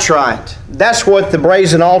hearts right. That's what the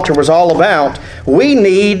brazen altar was all about. We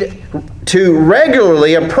need to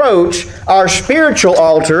regularly approach our spiritual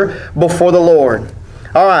altar before the Lord.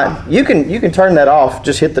 All right. You can turn that off.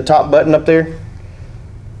 Just hit the top button up there.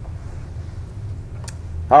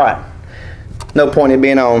 All right. No point in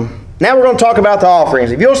being on. Now we're going to talk about the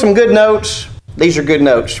offerings. If you want some good notes, these are good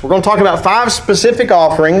notes. We're going to talk about 5 specific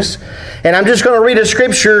offerings. And I'm just going to read a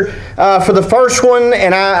scripture for the first one.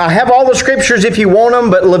 And I have all the scriptures if you want them.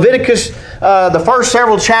 But Leviticus, the first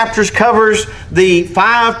several chapters, covers the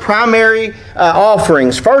 5 primary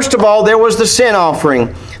offerings. First of all, there was the sin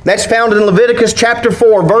offering. That's found in Leviticus chapter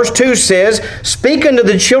 4. Verse 2 says, "Speak unto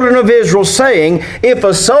the children of Israel, saying, If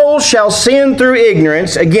a soul shall sin through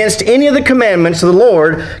ignorance against any of the commandments of the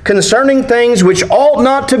Lord concerning things which ought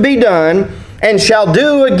not to be done, and shall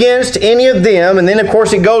do against any of them," and then of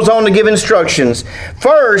course it goes on to give instructions.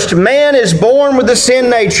 First, man is born with a sin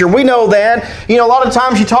nature. We know that. You know, a lot of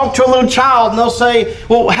times you talk to a little child and they'll say,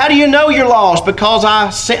 "Well, how do you know you're lost?" "Because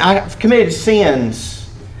I've committed sins."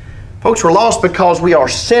 Folks, we're lost because we are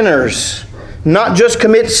sinners, not just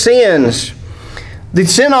commit sins. The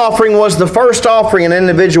sin offering was the first offering an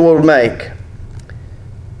individual would make.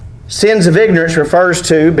 Sins of ignorance refers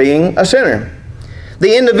to being a sinner.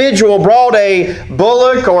 The individual brought a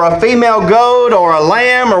bullock or a female goat or a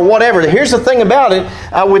lamb or whatever. Here's the thing about it.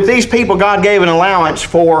 With these people, God gave an allowance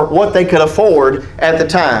for what they could afford at the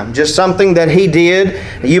time. Just something that He did.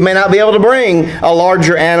 You may not be able to bring a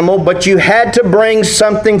larger animal, but you had to bring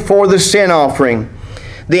something for the sin offering.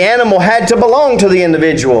 The animal had to belong to the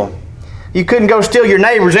individual. You couldn't go steal your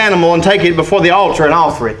neighbor's animal and take it before the altar and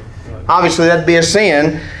offer it. Obviously, that'd be a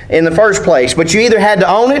sin in the first place. But you either had to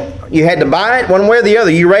own it, you had to buy it, one way or the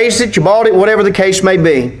other. You raised it, you bought it, whatever the case may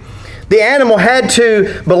be. The animal had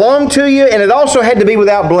to belong to you, and it also had to be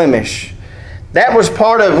without blemish. That was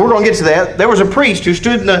part of, we're going to get to that. There was a priest who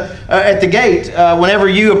stood at the gate whenever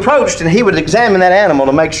you approached, and he would examine that animal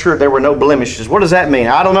to make sure there were no blemishes. What does that mean?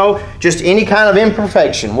 I don't know. Just any kind of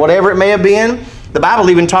imperfection, whatever it may have been. The Bible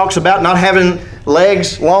even talks about not having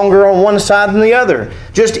legs longer on one side than the other.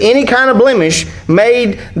 Just any kind of blemish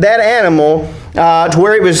made that animal to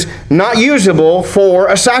where it was not usable for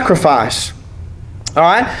a sacrifice. All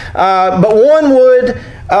right? But one would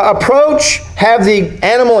approach, have the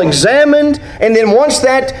animal examined, and then once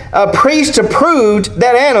that priest approved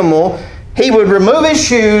that animal, he would remove his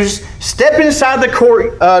shoes, step inside the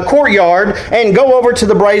courtyard, and go over to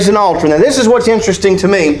the brazen altar. Now this is what's interesting to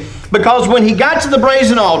me, because when he got to the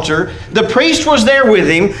brazen altar, the priest was there with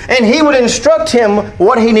him, and he would instruct him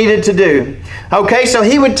what he needed to do. Okay, so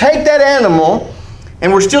he would take that animal,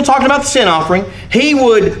 and we're still talking about the sin offering. He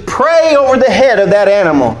would pray over the head of that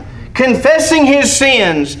animal, confessing his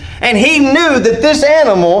sins, and he knew that this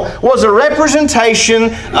animal was a representation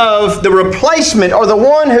of the replacement, or the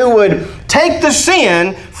one who would take the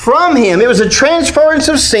sin from him. It was a transference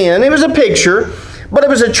of sin. It was a picture, but it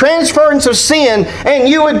was a transference of sin, and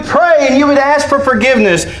you would pray and you would ask for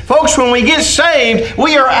forgiveness. Folks, when we get saved,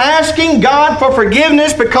 we are asking God for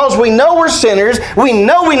forgiveness because we know we're sinners, we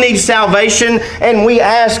know we need salvation, and we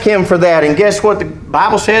ask Him for that. And guess what the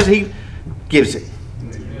Bible says? He gives it.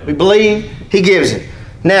 We believe, He gives it.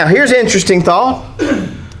 Now, here's an interesting thought.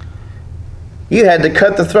 You had to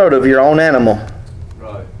cut the throat of your own animal.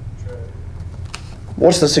 Right.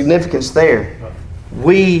 What's the significance there?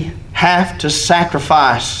 We have to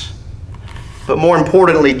sacrifice. But more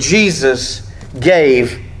importantly, Jesus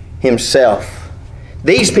gave Himself.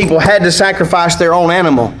 These people had to sacrifice their own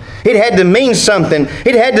animal. It had to mean something.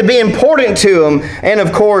 It had to be important to them. And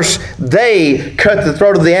of course, they cut the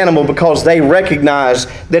throat of the animal because they recognized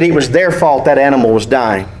that it was their fault that animal was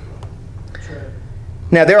dying.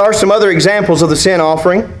 Now, there are some other examples of the sin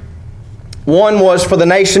offering. One was for the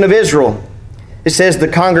nation of Israel. It says the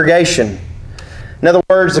congregation. In other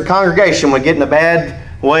words, the congregation would get in a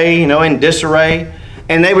bad way, in disarray,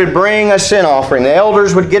 and they would bring a sin offering. The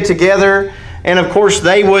elders would get together, and of course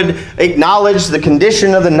they would acknowledge the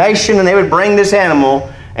condition of the nation, and they would bring this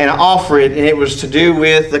animal and offer it, and it was to do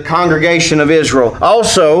with the congregation of Israel.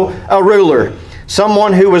 Also, a ruler,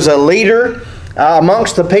 someone who was a leader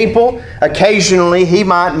amongst the people. Occasionally he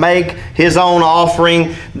might make his own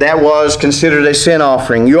offering that was considered a sin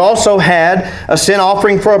offering. You also had a sin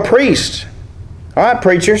offering for a priest. All right,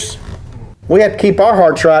 preachers, we have to keep our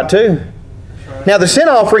hearts right too. Now, the sin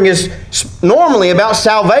offering is normally about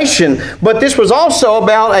salvation, but this was also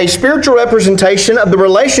about a spiritual representation of the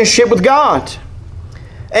relationship with God.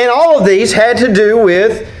 And all of these had to do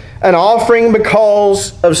with an offering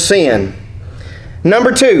because of sin.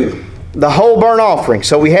 Number two, the whole burnt offering.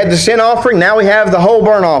 So we had the sin offering, now we have the whole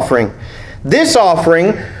burnt offering. This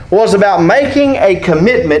offering was about making a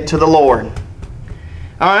commitment to the Lord.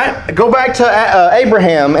 All right, go back to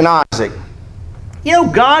Abraham and Isaac.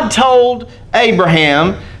 God told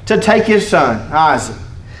Abraham to take his son, Isaac.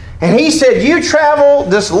 And He said, you travel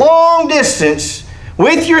this long distance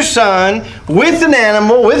with your son, with an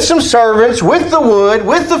animal, with some servants, with the wood,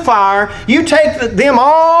 with the fire. You take them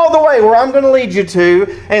all the way where I'm going to lead you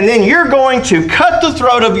to, and then you're going to cut the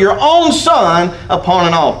throat of your own son upon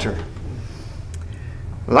an altar.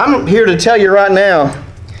 Well, I'm here to tell you right now,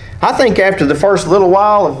 I think after the first little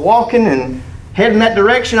while of walking and heading that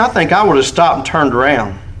direction, I think I would have stopped and turned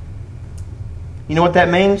around. You know what that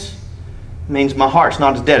means? It means my heart's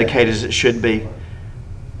not as dedicated as it should be.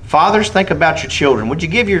 Fathers, think about your children. Would you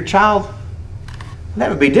give your child? That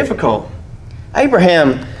would be difficult.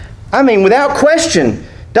 Abraham, without question,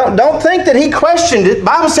 don't think that he questioned it. The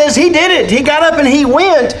Bible says he did it. He got up and he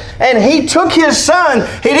went and he took his son.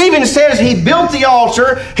 It even says he built the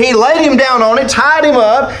altar. He laid him down on it, tied him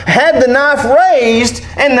up, had the knife raised,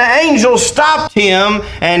 and the angel stopped him.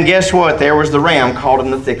 And guess what? There was the ram caught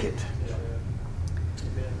in the thicket.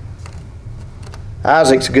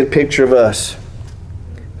 Isaac's a good picture of us.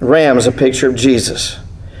 The ram is a picture of Jesus.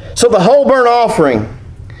 So the whole burnt offering,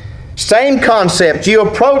 same concept. You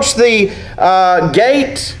approach the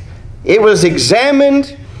gate. It was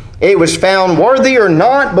examined. It was found worthy or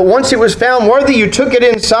not. But once it was found worthy, you took it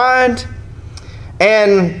inside.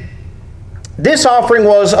 And this offering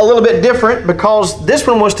was a little bit different because this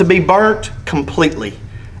one was to be burnt completely.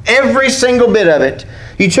 Every single bit of it.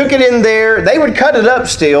 You took it in there. They would cut it up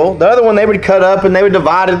still. The other one they would cut up and they would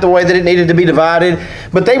divide it the way that it needed to be divided.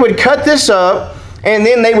 But they would cut this up and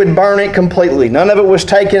then they would burn it completely. None of it was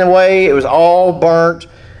taken away. It was all burnt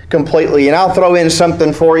completely. And I'll throw in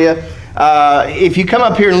something for you. If you come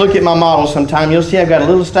up here and look at my model sometime, you'll see I've got a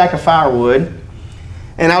little stack of firewood.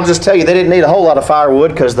 And I'll just tell you, they didn't need a whole lot of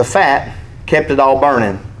firewood because the fat kept it all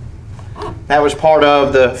burning. That was part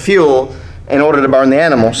of the fuel in order to burn the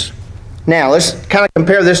animals. Now, let's kind of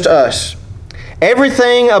compare this to us.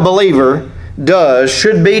 Everything a believer does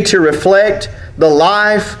should be to reflect the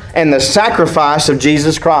life and the sacrifice of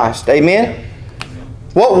Jesus Christ. Amen?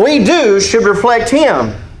 What we do should reflect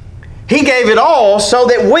Him. He gave it all so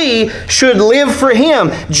that we should live for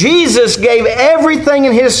Him. Jesus gave everything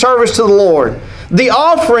in His service to the Lord. The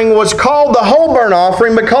offering was called the whole burnt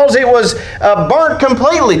offering because it was burnt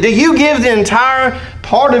completely. Do you give the entire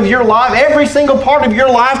part of your life, every single part of your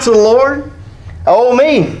life to the Lord? Oh,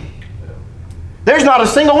 me. There's not a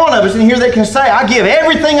single one of us in here that can say, I give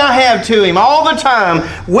everything I have to Him all the time.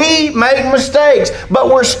 We make mistakes, but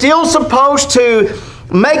we're still supposed to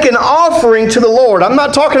make an offering to the Lord. I'm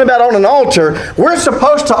not talking about on an altar. We're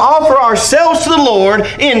supposed to offer ourselves to the Lord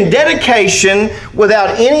in dedication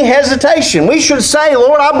without any hesitation. We should say,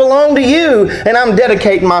 Lord, I belong to You, and I'm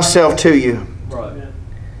dedicating myself to You. Right.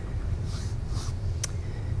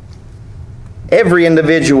 Every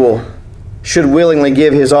individual should willingly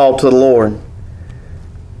give his all to the Lord.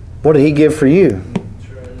 What did He give for you?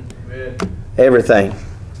 Everything.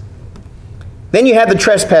 Then you have the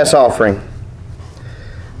trespass offering.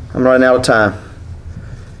 I'm running out of time.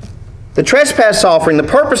 The trespass offering, the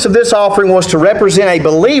purpose of this offering was to represent a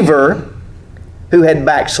believer who had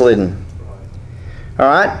backslidden. All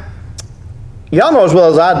right? Y'all know as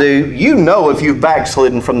well as I do, you know if you've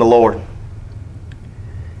backslidden from the Lord.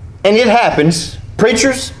 And it happens.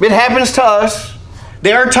 Preachers, it happens to us.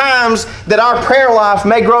 There are times that our prayer life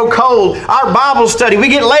may grow cold. Our Bible study, we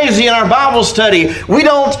get lazy in our Bible study. We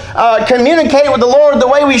don't communicate with the Lord the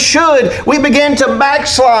way we should. We begin to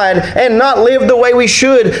backslide and not live the way we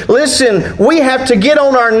should. Listen, we have to get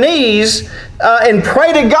on our knees and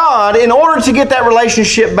pray to God in order to get that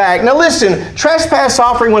relationship back. Now listen, trespass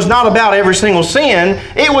offering was not about every single sin.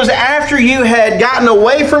 It was after you had gotten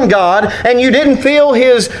away from God and you didn't feel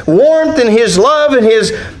His warmth and His love and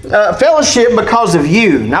His fellowship because of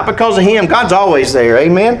you, not because of Him. God's always there.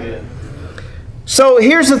 Amen? So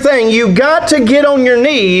here's the thing. You've got to get on your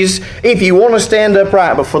knees if you want to stand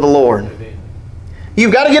upright before the Lord.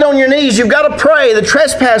 You've got to get on your knees. You've got to pray. The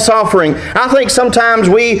trespass offering. I think sometimes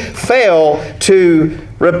we fail to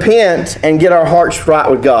repent and get our hearts right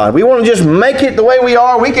with God. We want to just make it the way we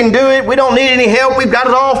are. We can do it. We don't need any help. We've got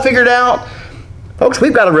it all figured out. Folks,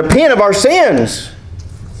 we've got to repent of our sins.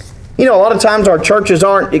 You know, a lot of times our churches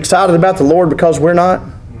aren't excited about the Lord because we're not.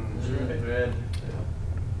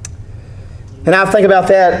 And I think about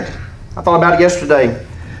that. I thought about it yesterday.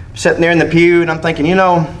 Sitting there in the pew and I'm thinking, you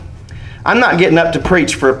know, I'm not getting up to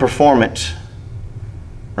preach for a performance.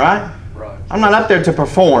 Right? I'm not up there to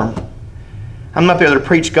perform. I'm up there to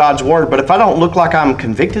preach God's Word. But if I don't look like I'm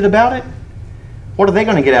convicted about it, what are they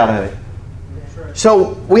going to get out of it?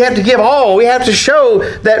 So we have to give all. We have to show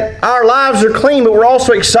that our lives are clean, but we're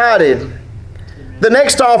also excited. The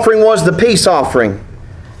next offering was the peace offering.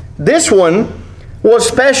 This one was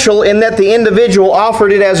special in that the individual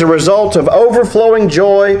offered it as a result of overflowing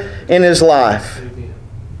joy in his life.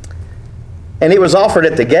 And it was offered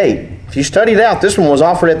at the gate. If you study it out, this one was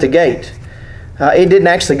offered at the gate. It didn't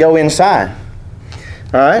actually go inside.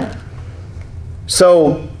 All right?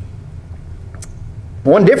 So,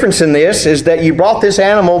 one difference in this is that you brought this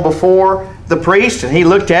animal before the priest and he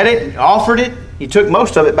looked at it, offered it, he took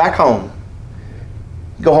most of it back home.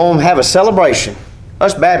 Go home and have a celebration.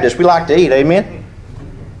 Us Baptists, we like to eat, amen?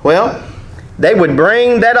 Well, they would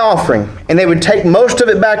bring that offering and they would take most of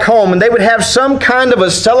it back home and they would have some kind of a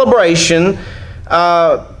celebration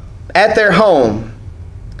at their home.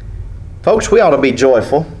 Folks, we ought to be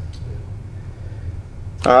joyful.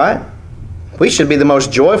 All right? We should be the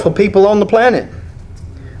most joyful people on the planet.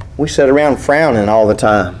 We sit around frowning all the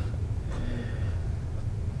time.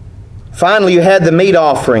 Finally, you had the meat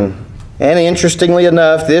offering. And interestingly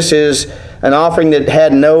enough, this is an offering that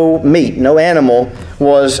had no meat, no animal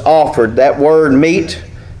was offered. That word meat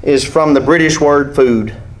is from the British word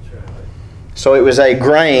food. So it was a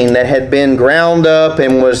grain that had been ground up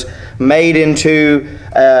and was made into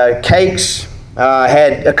cakes.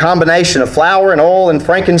 Had a combination of flour and oil and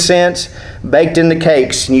frankincense baked into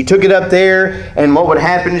cakes. And you took it up there, and what would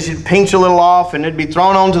happen is you'd pinch a little off, and it'd be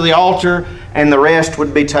thrown onto the altar, and the rest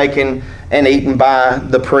would be taken and eaten by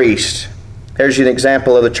the priest. There's an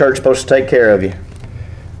example of the church supposed to take care of you.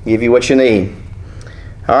 Give you what you need.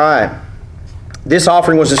 All right. This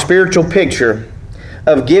offering was a spiritual picture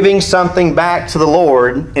of giving something back to the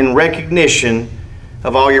Lord in recognition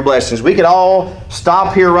of all your blessings. We could all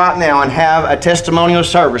stop here right now and have a testimonial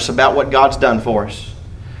service about what God's done for us.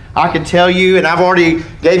 I could tell you, and I've already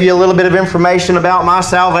gave you a little bit of information about my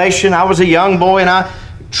salvation. I was a young boy and I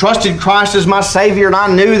trusted Christ as my Savior, and I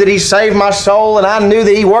knew that He saved my soul, and I knew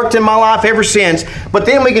that He worked in my life ever since. But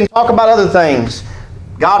then we can talk about other things.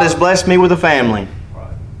 God has blessed me with a family.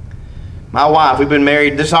 My wife, we've been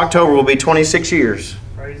married, this October will be 26 years.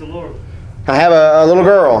 Praise the Lord. I have a little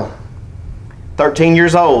girl, 13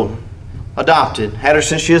 years old, adopted, had her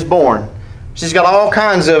since she was born. She's got all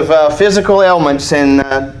kinds of physical ailments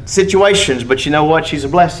and situations, but you know what? She's a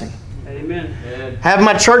blessing. Amen. have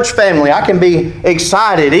my church family. I can be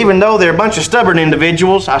excited. Even though they're a bunch of stubborn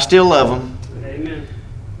individuals, I still love them. Amen.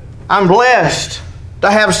 I'm blessed to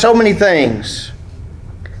have so many things.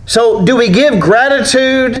 So do we give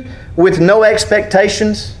gratitude with no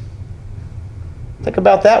expectations? Think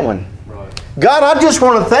about that one. Right. God, I just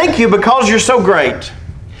want to thank you because you're so great.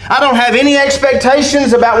 I don't have any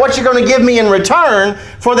expectations about what you're going to give me in return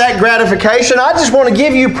for that gratification. I just want to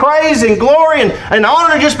give you praise and glory and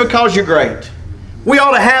honor just because you're great. We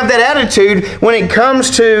ought to have that attitude when it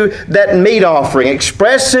comes to that meat offering,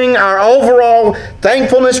 expressing our overall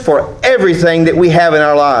thankfulness for everything that we have in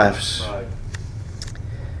our lives. Right.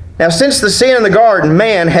 Now, since the sin in the garden,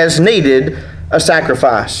 man has needed a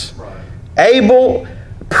sacrifice. Right. Abel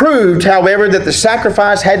proved, however, that the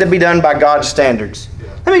sacrifice had to be done by God's standards.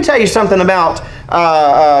 Let me tell you something about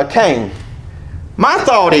Cain. My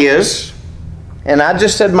thought is, and I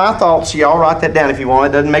just said my thoughts, so y'all write that down if you want.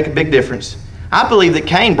 It doesn't make a big difference. I believe that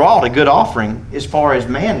Cain brought a good offering as far as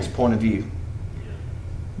man's point of view.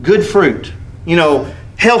 Good fruit.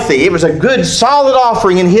 Healthy. It was a good, solid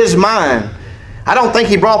offering in his mind. I don't think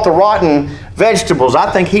he brought the rotten vegetables.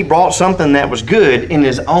 I think he brought something that was good in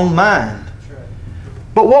his own mind.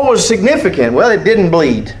 But what was significant? Well, it didn't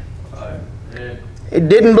bleed. It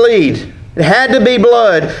didn't bleed. It had to be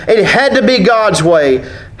blood. It had to be God's way.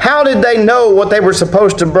 How did they know what they were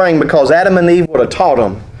supposed to bring? Because Adam and Eve would have taught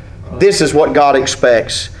them. This is what God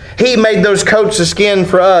expects. He made those coats of skin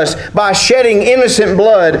for us by shedding innocent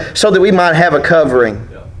blood so that we might have a covering.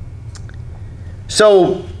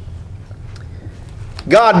 So,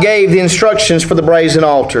 God gave the instructions for the brazen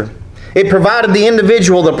altar. It provided the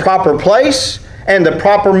individual the proper place and the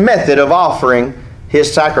proper method of offering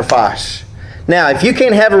his sacrifice. Now, if you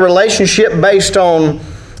can't have a relationship based on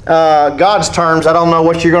God's terms, I don't know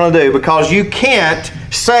what you're going to do, because you can't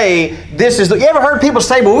say this is... You ever heard people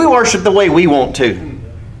say, well, we worship the way we want to.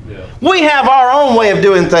 Yeah. We have our own way of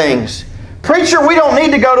doing things. Preacher, we don't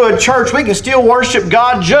need to go to a church. We can still worship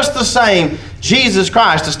God just the same. Jesus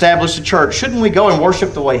Christ established a church. Shouldn't we go and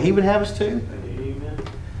worship the way He would have us to? Amen.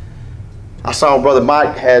 I saw Brother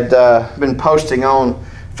Mike had been posting on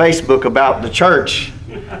Facebook about the church.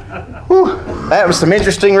 Whew, that was some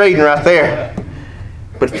interesting reading right there.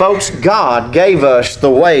 But folks, God gave us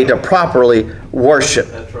the way to properly worship.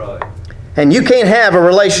 That's right. And you can't have a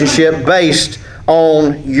relationship based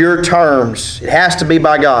on your terms. It has to be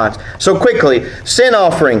by God's. So quickly, sin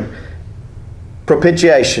offering,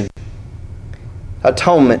 propitiation,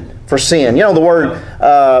 atonement for sin. You know, the word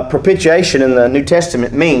propitiation in the New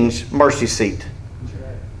Testament means mercy seat.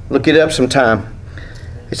 Look it up sometime.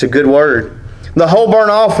 It's a good word. The whole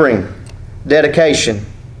burnt offering, dedication.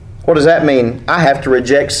 What does that mean? I have to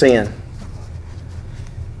reject sin.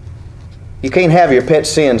 You can't have your pet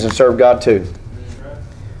sins and serve God too.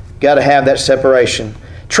 Got to have that separation.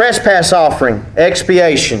 Trespass offering,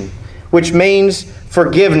 expiation, which means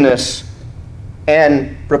forgiveness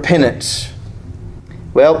and repentance.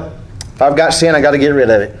 Well, if I've got sin, I got to get rid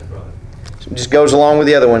of it. It just goes along with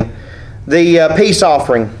the other one. The peace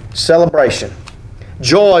offering, celebration.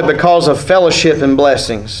 Joy because of fellowship and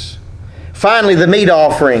blessings. Finally, the meat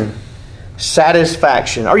offering,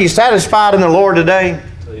 satisfaction. Are you satisfied in the Lord today?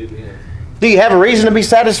 Amen. Do you have a reason to be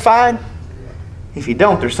satisfied? If you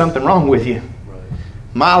don't, there's something wrong with you. Right.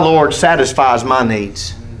 My Lord satisfies my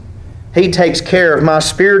needs. He takes care of my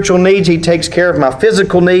spiritual needs. He takes care of my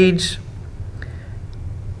physical needs.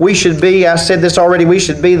 We should be, I said this already, we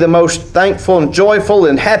should be the most thankful and joyful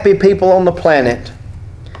and happy people on the planet.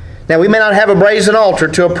 Now, we may not have a brazen altar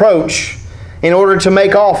to approach in order to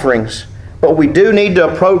make offerings, but we do need to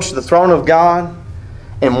approach the throne of God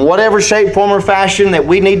in whatever shape, form, or fashion that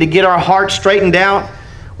we need to get our hearts straightened out,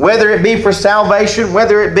 whether it be for salvation,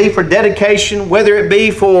 whether it be for dedication, whether it be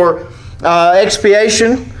for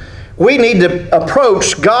expiation. We need to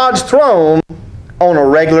approach God's throne on a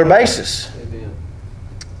regular basis. Amen.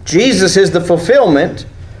 Jesus is the fulfillment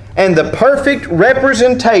and the perfect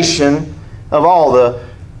representation of all the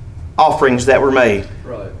offerings that were made.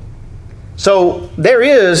 Right. So there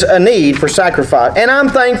is a need for sacrifice. And I'm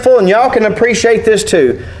thankful, and y'all can appreciate this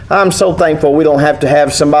too. I'm so thankful we don't have to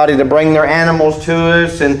have somebody to bring their animals to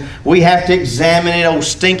us, and we have to examine it, old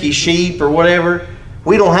stinky sheep or whatever.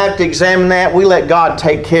 We don't have to examine that. We let God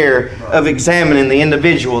take care of examining the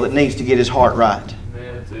individual that needs to get his heart right.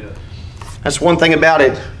 That's it. That's one thing about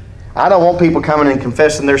it. I don't want people coming and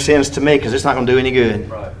confessing their sins to me, because it's not going to do any good.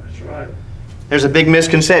 Right. That's right. There's a big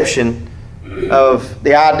misconception of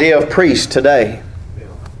the idea of priests today.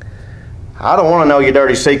 I don't want to know your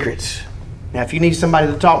dirty secrets. Now, if you need somebody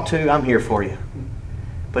to talk to, I'm here for you.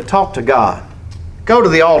 But talk to God. Go to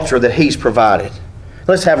the altar that He's provided.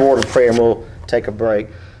 Let's have a word of prayer and we'll take a break.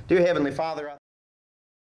 Dear Heavenly Father,